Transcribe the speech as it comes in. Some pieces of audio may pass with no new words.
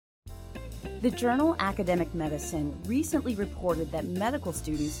The journal Academic Medicine recently reported that medical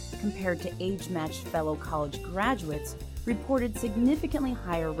students, compared to age-matched fellow college graduates, reported significantly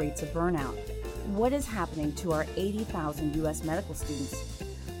higher rates of burnout. What is happening to our 80,000 U.S. medical students?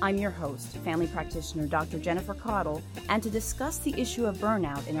 I'm your host, family practitioner Dr. Jennifer Caudle, and to discuss the issue of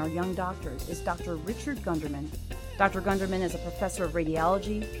burnout in our young doctors is Dr. Richard Gunderman. Dr. Gunderman is a professor of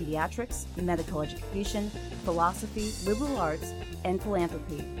radiology, pediatrics, medical education, philosophy, liberal arts, and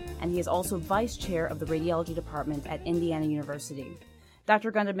philanthropy, and he is also vice chair of the radiology department at Indiana University.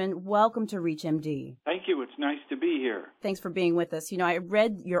 Dr. Gunderman, welcome to ReachMD. Thank you. It's nice to be here. Thanks for being with us. I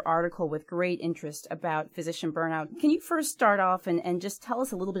read your article with great interest about physician burnout. Can you first start off and just tell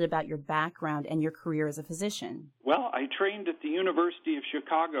us a little bit about your background and your career as a physician? Well, I trained at the University of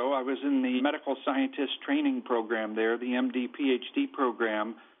Chicago. I was in the medical scientist training program there, the MD PhD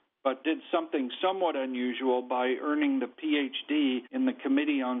program, but did something somewhat unusual by earning the PhD in the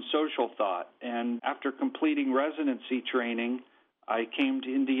Committee on Social Thought. And after completing residency training, I came to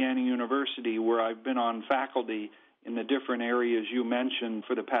Indiana University, where I've been on faculty in the different areas you mentioned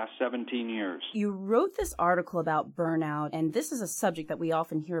for the past 17 years. You wrote this article about burnout, and this is a subject that we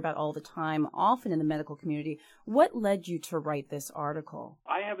often hear about all the time, often in the medical community. What led you to write this article?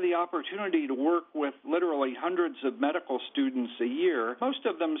 I have the opportunity to work with literally hundreds of medical students a year. Most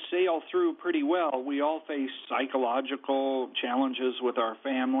of them sail through pretty well. We all face psychological challenges with our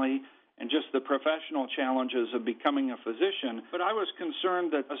family and just the professional challenges of becoming a physician. But I was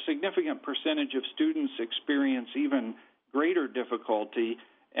concerned that a significant percentage of students experience even greater difficulty,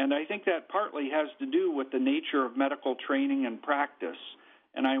 and I think that partly has to do with the nature of medical training and practice.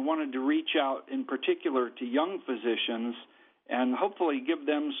 And I wanted to reach out in particular to young physicians and hopefully give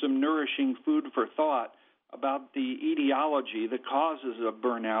them some nourishing food for thought about the etiology, the causes of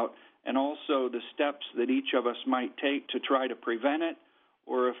burnout, and also the steps that each of us might take to try to prevent it,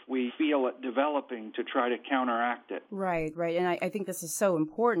 or if we feel it developing, to try to counteract it. Right. And I think this is so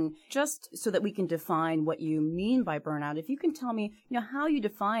important, just so that we can define what you mean by burnout. If you can tell me, how you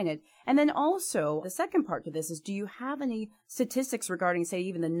define it. And then also, the second part to this is, do you have any statistics regarding, say,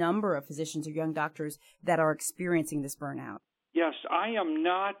 even the number of physicians or young doctors that are experiencing this burnout? Yes, I am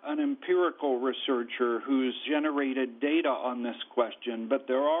not an empirical researcher who's generated data on this question, but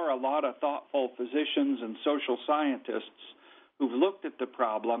there are a lot of thoughtful physicians and social scientists who've looked at the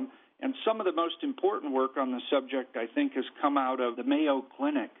problem, and some of the most important work on the subject, I think, has come out of the Mayo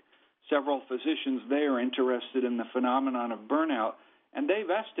Clinic. Several physicians there interested in the phenomenon of burnout, and they've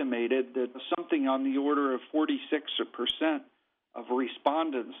estimated that something on the order of 46% of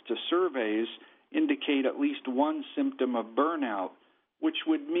respondents to surveys indicate at least one symptom of burnout, which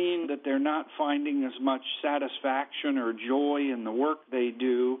would mean that they're not finding as much satisfaction or joy in the work they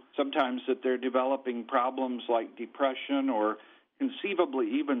do, sometimes that they're developing problems like depression or conceivably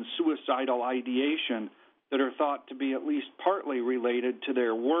even suicidal ideation that are thought to be at least partly related to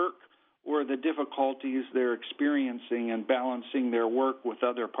their work or the difficulties they're experiencing in balancing their work with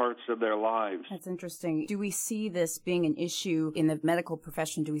other parts of their lives. That's interesting. Do we see this being an issue in the medical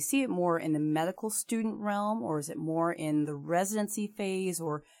profession? Do we see it more in the medical student realm, or is it more in the residency phase,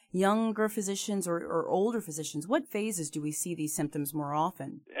 or younger physicians or older physicians? What phases do we see these symptoms more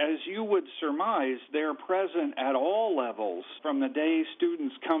often? As you would surmise, they're present at all levels, from the day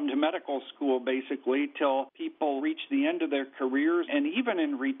students come to medical school, basically, till people reach the end of their careers, and even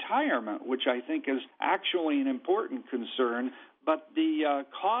in retirement, which I think is actually an important concern. But the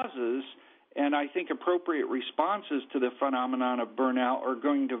causes and I think appropriate responses to the phenomenon of burnout are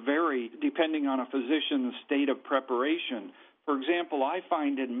going to vary depending on a physician's state of preparation. For example, I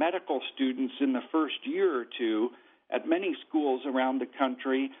find in medical students in the first year or two at many schools around the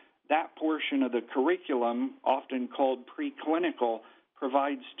country, that portion of the curriculum, often called preclinical,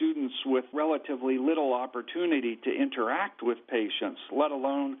 provides students with relatively little opportunity to interact with patients, let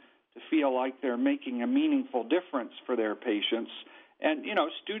alone to feel like they're making a meaningful difference for their patients. And,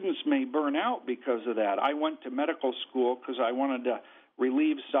 students may burn out because of that. I went to medical school because I wanted to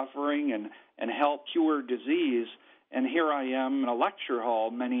relieve suffering and help cure disease. And here I am in a lecture hall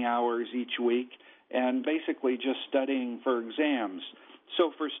many hours each week and basically just studying for exams.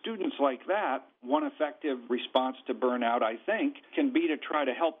 So for students like that, one effective response to burnout, I think, can be to try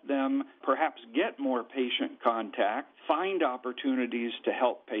to help them perhaps get more patient contact, find opportunities to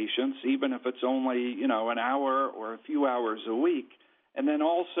help patients, even if it's only, an hour or a few hours a week, and then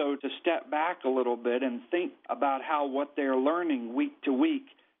also to step back a little bit and think about how what they're learning week to week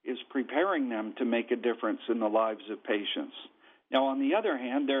is preparing them to make a difference in the lives of patients. Now, on the other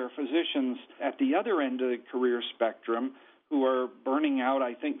hand, there are physicians at the other end of the career spectrum who are burning out,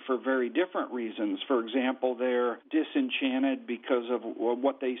 I think, for very different reasons. For example, they're disenchanted because of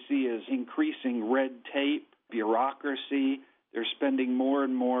what they see as increasing red tape, bureaucracy. They're spending more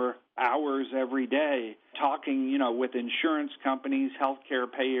and more hours every day talking, with insurance companies, healthcare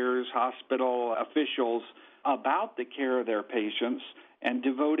payers, hospital officials about the care of their patients and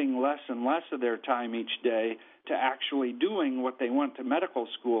devoting less and less of their time each day to actually doing what they went to medical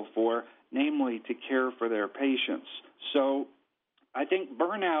school for, namely to care for their patients. So I think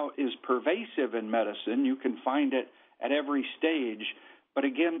burnout is pervasive in medicine. You can find it at every stage. But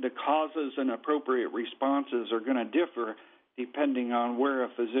again, the causes and appropriate responses are going to differ depending on where a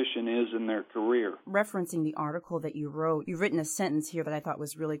physician is in their career. Referencing the article that you wrote, you've written a sentence here that I thought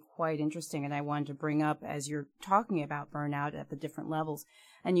was really quite interesting, and I wanted to bring up as you're talking about burnout at the different levels.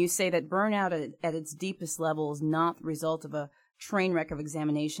 And you say that burnout at its deepest level is not the result of a train wreck of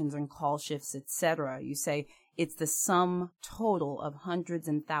examinations and call shifts, etc. You say it's the sum total of hundreds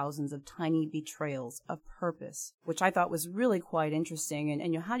and thousands of tiny betrayals of purpose, which I thought was really quite interesting.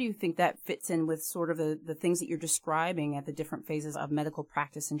 And how do you think that fits in with sort of the things that you're describing at the different phases of medical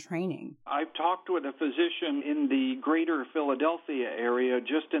practice and training? I've talked with a physician in the greater Philadelphia area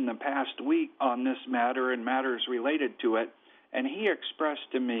just in the past week on this matter and matters related to it, and he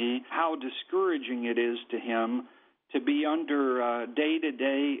expressed to me how discouraging it is to him to be under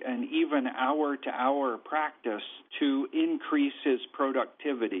day-to-day and even hour-to-hour practice to increase his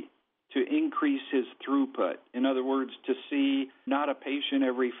productivity, to increase his throughput. In other words, to see not a patient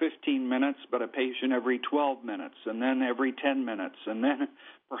every 15 minutes, but a patient every 12 minutes, and then every 10 minutes, and then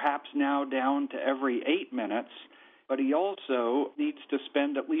perhaps now down to every 8 minutes. But he also needs to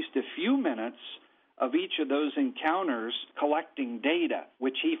spend at least a few minutes of each of those encounters collecting data,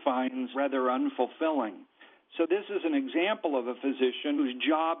 which he finds rather unfulfilling. So this is an example of a physician whose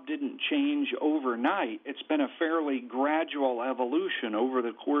job didn't change overnight. It's been a fairly gradual evolution over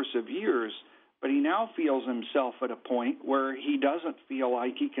the course of years, but he now feels himself at a point where he doesn't feel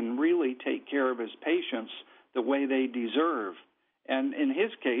like he can really take care of his patients the way they deserve. And in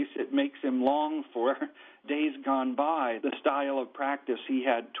his case, it makes him long for days gone by, the style of practice he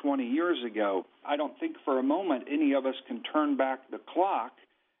had 20 years ago. I don't think for a moment any of us can turn back the clock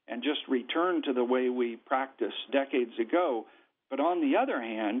and just return to the way we practiced decades ago. But on the other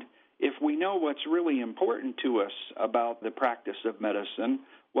hand, if we know what's really important to us about the practice of medicine,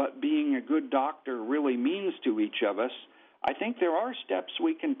 what being a good doctor really means to each of us, I think there are steps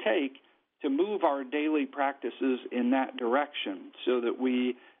we can take to move our daily practices in that direction so that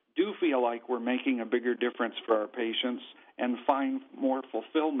we do feel like we're making a bigger difference for our patients and find more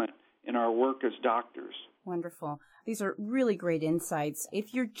fulfillment in our work as doctors. Wonderful. These are really great insights.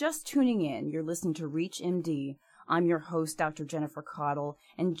 If you're just tuning in, you're listening to ReachMD. I'm your host, Dr. Jennifer Caudill,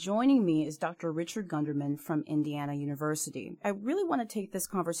 and joining me is Dr. Richard Gunderman from Indiana University. I really want to take this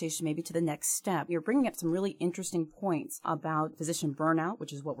conversation maybe to the next step. You're bringing up some really interesting points about physician burnout,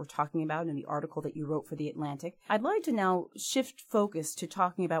 which is what we're talking about in the article that you wrote for The Atlantic. I'd like to now shift focus to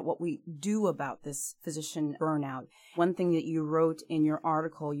talking about what we do about this physician burnout. One thing that you wrote in your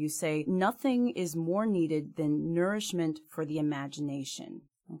article, you say, nothing is more needed than nourishment for the imagination.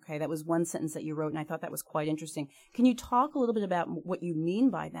 Okay, that was one sentence that you wrote, and I thought that was quite interesting. Can you talk a little bit about what you mean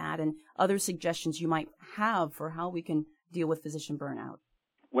by that and other suggestions you might have for how we can deal with physician burnout?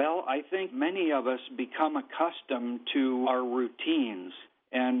 Well, I think many of us become accustomed to our routines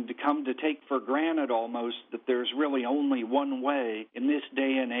and come to take for granted almost that there's really only one way in this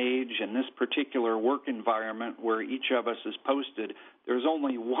day and age and this particular work environment where each of us is posted. There's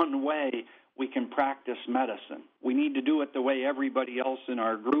only one way we can practice medicine. We need to do it the way everybody else in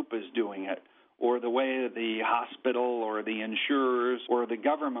our group is doing it, or the way the hospital or the insurers or the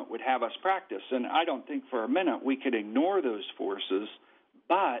government would have us practice. And I don't think for a minute we could ignore those forces,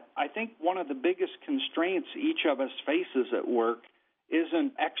 but I think one of the biggest constraints each of us faces at work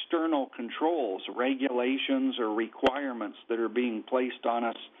isn't external controls, regulations, or requirements that are being placed on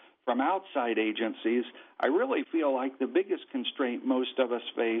us from outside agencies. I really feel like the biggest constraint most of us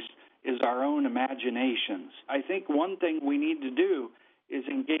face is our own imaginations. I think one thing we need to do is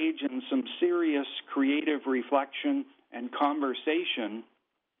engage in some serious creative reflection and conversation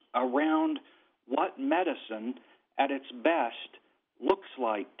around what medicine at its best looks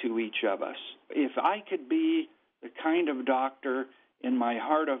like to each of us. If I could be the kind of doctor in my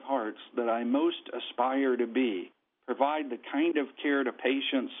heart of hearts that I most aspire to be, provide the kind of care to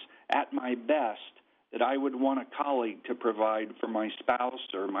patients at my best that I would want a colleague to provide for my spouse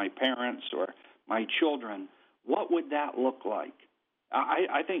or my parents or my children, what would that look like?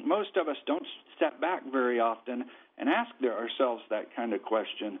 I think most of us don't step back very often and ask ourselves that kind of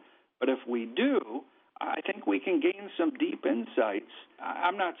question. But if we do, I think we can gain some deep insights.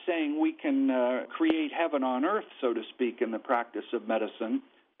 I'm not saying we can create heaven on earth, so to speak, in the practice of medicine,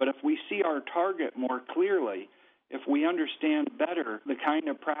 but if we see our target more clearly, if we understand better the kind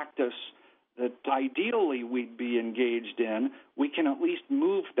of practice that ideally we'd be engaged in, we can at least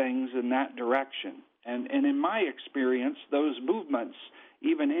move things in that direction. And in my experience, those movements,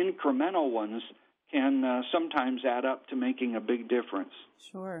 even incremental ones, can sometimes add up to making a big difference.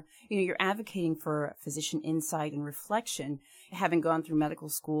 Sure. You're advocating for physician insight and reflection. Having gone through medical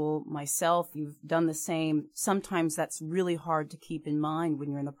school myself, you've done the same. Sometimes that's really hard to keep in mind when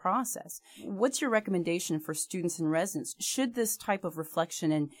you're in the process. What's your recommendation for students and residents? Should this type of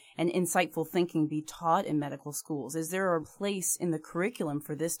reflection and insightful thinking be taught in medical schools? Is there a place in the curriculum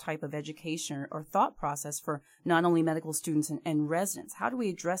for this type of education or thought process for not only medical students and residents? How do we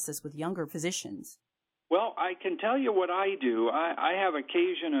address this with younger physicians? Well, I can tell you what I do. I have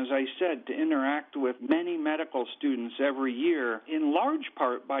occasion, as I said, to interact with many medical students every year, in large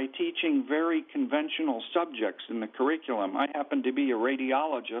part by teaching very conventional subjects in the curriculum. I happen to be a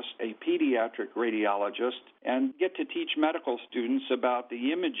radiologist, a pediatric radiologist, and get to teach medical students about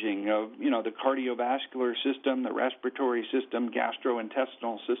the imaging of, the cardiovascular system, the respiratory system,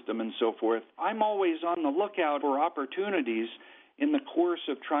 gastrointestinal system, and so forth. I'm always on the lookout for opportunities in the course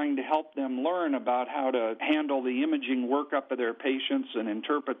of trying to help them learn about how to handle the imaging workup of their patients and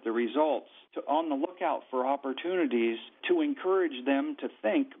interpret the results, on the lookout for opportunities to encourage them to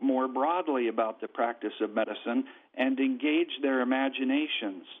think more broadly about the practice of medicine and engage their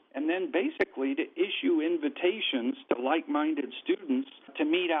imaginations, and then basically to issue invitations to like-minded students to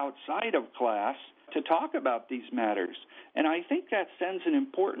meet outside of class to talk about these matters. And I think that sends an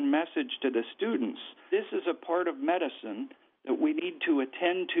important message to the students. This is a part of medicine that we need to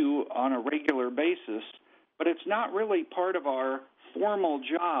attend to on a regular basis, but it's not really part of our formal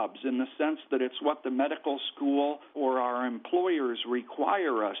jobs in the sense that it's what the medical school or our employers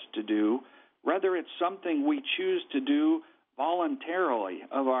require us to do. Rather, it's something we choose to do voluntarily,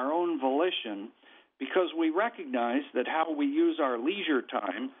 of our own volition, because we recognize that how we use our leisure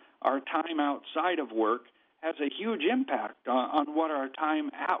time, our time outside of work, has a huge impact on what our time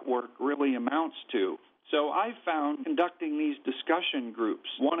at work really amounts to. So I've found conducting these discussion groups,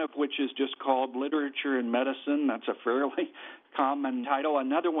 one of which is just called Literature in Medicine. That's a fairly common title.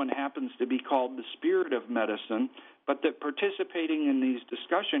 Another one happens to be called The Spirit of Medicine, but that participating in these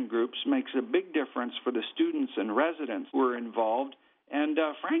discussion groups makes a big difference for the students and residents who are involved, and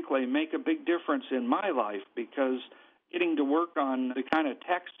frankly, make a big difference in my life, because getting to work on the kind of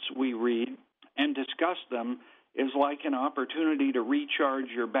texts we read and discuss them is like an opportunity to recharge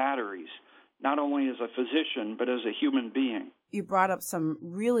your batteries, not only as a physician, but as a human being. You brought up some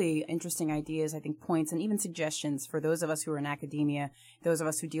really interesting ideas, I think points, and even suggestions for those of us who are in academia, those of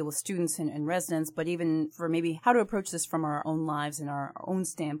us who deal with students and residents, but even for maybe how to approach this from our own lives and our own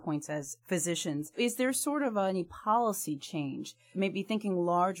standpoints as physicians. Is there sort of any policy change, maybe thinking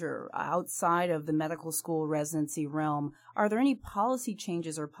larger outside of the medical school residency realm? Are there any policy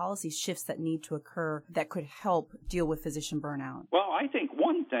changes or policy shifts that need to occur that could help deal with physician burnout? Well, I think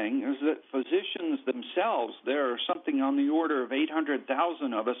one thing is that physicians themselves, there are something on the order of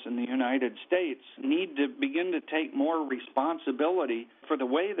 800,000 of us in the United States, need to begin to take more responsibility for the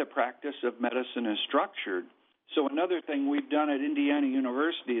way the practice of medicine is structured. So another thing we've done at Indiana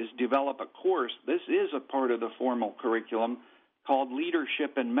University is develop a course. This is a part of the formal curriculum called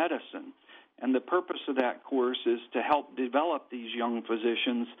Leadership in Medicine. And the purpose of that course is to help develop these young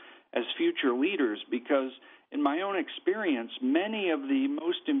physicians as future leaders, because in my own experience, many of the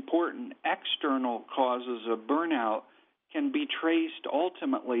most important external causes of burnout can be traced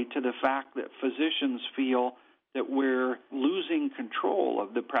ultimately to the fact that physicians feel that we're losing control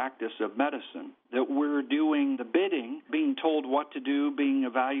of the practice of medicine, that we're doing the bidding, being told what to do, being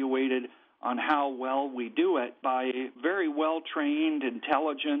evaluated on how well we do it by very well-trained,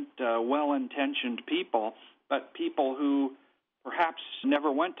 intelligent, well-intentioned people, but people who perhaps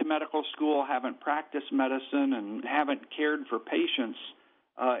never went to medical school, haven't practiced medicine, and haven't cared for patients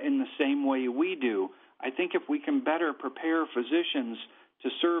in the same way we do. I think if we can better prepare physicians to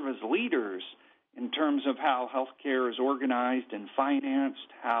serve as leaders in terms of how healthcare is organized and financed,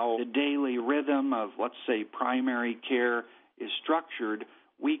 how the daily rhythm of, let's say, primary care is structured,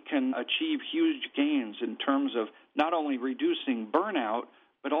 we can achieve huge gains in terms of not only reducing burnout,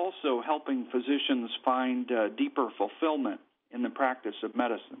 but also helping physicians find deeper fulfillment in the practice of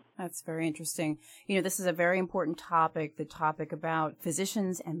medicine. That's very interesting. This is a very important topic, the topic about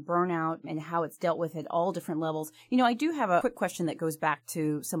physicians and burnout and how it's dealt with at all different levels. I do have a quick question that goes back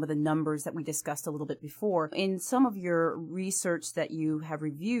to some of the numbers that we discussed a little bit before. In some of your research that you have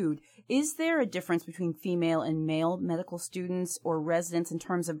reviewed, is there a difference between female and male medical students or residents in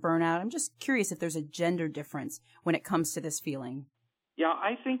terms of burnout? I'm just curious if there's a gender difference when it comes to this feeling. Yeah,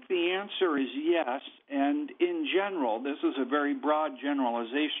 I think the answer is yes, and in general, this is a very broad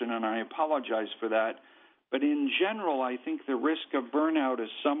generalization, and I apologize for that, but in general, I think the risk of burnout is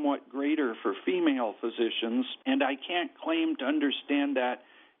somewhat greater for female physicians, and I can't claim to understand that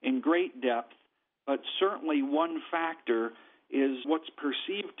in great depth, but certainly one factor is what's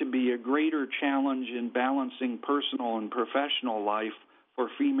perceived to be a greater challenge in balancing personal and professional life for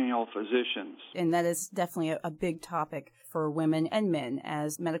female physicians. And that is definitely a big topic for women and men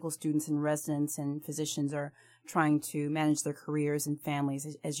as medical students and residents and physicians are trying to manage their careers and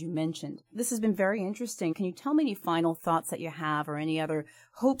families, as you mentioned. This has been very interesting. Can you tell me any final thoughts that you have or any other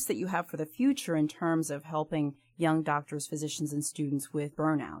hopes that you have for the future in terms of helping young doctors, physicians, and students with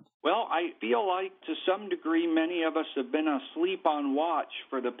burnout? Well, I feel like to some degree many of us have been asleep on watch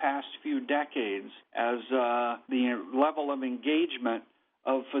for the past few decades as the level of engagement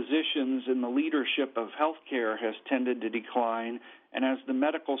of physicians in the leadership of healthcare has tended to decline, and as the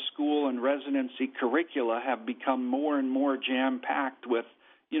medical school and residency curricula have become more and more jam-packed with,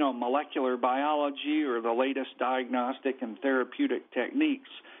 molecular biology or the latest diagnostic and therapeutic techniques.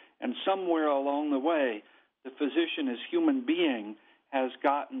 And somewhere along the way, the physician as human being has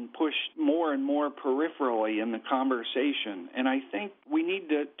gotten pushed more and more peripherally in the conversation. And I think we need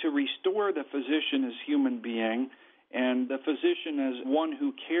to restore the physician as human being and the physician as one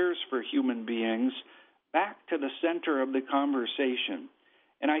who cares for human beings back to the center of the conversation.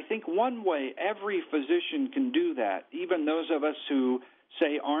 And I think one way every physician can do that, even those of us who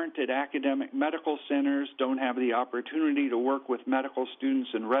say aren't at academic medical centers, don't have the opportunity to work with medical students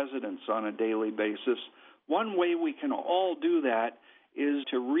and residents on a daily basis, one way we can all do that is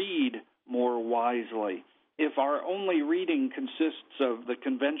to read more wisely. If our only reading consists of the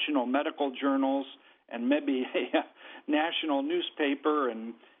conventional medical journals and maybe a national newspaper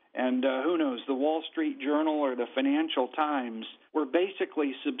and who knows, the Wall Street Journal or the Financial Times, we're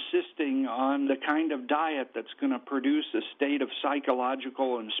basically subsisting on the kind of diet that's going to produce a state of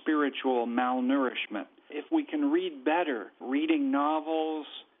psychological and spiritual malnourishment. If we can read better, reading novels,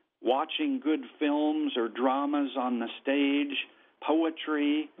 watching good films or dramas on the stage,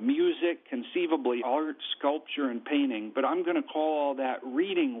 poetry, music, conceivably art, sculpture, and painting, but I'm going to call all that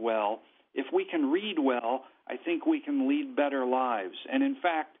reading well. If we can read well, I think we can lead better lives. And in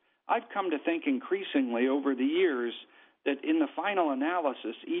fact, I've come to think increasingly over the years that in the final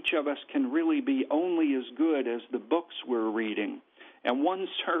analysis, each of us can really be only as good as the books we're reading. And one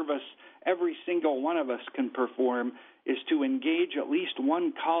service every single one of us can perform is to engage at least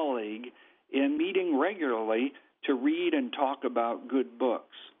one colleague in meeting regularly to read and talk about good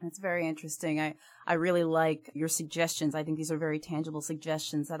books. That's very interesting. I really like your suggestions. I think these are very tangible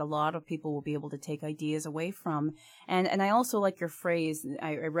suggestions that a lot of people will be able to take ideas away from. And I also like your phrase.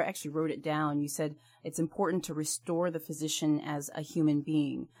 I actually wrote it down. You said it's important to restore the physician as a human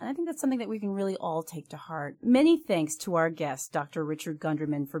being. And I think that's something that we can really all take to heart. Many thanks to our guest, Dr. Richard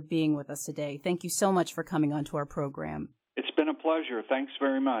Gunderman, for being with us today. Thank you so much for coming onto our program. It's been a pleasure. Thanks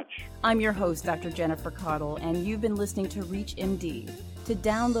very much. I'm your host, Dr. Jennifer Cottle, and you've been listening to ReachMD. To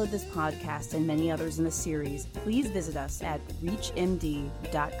download this podcast and many others in the series, please visit us at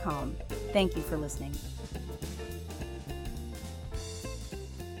reachmd.com. Thank you for listening.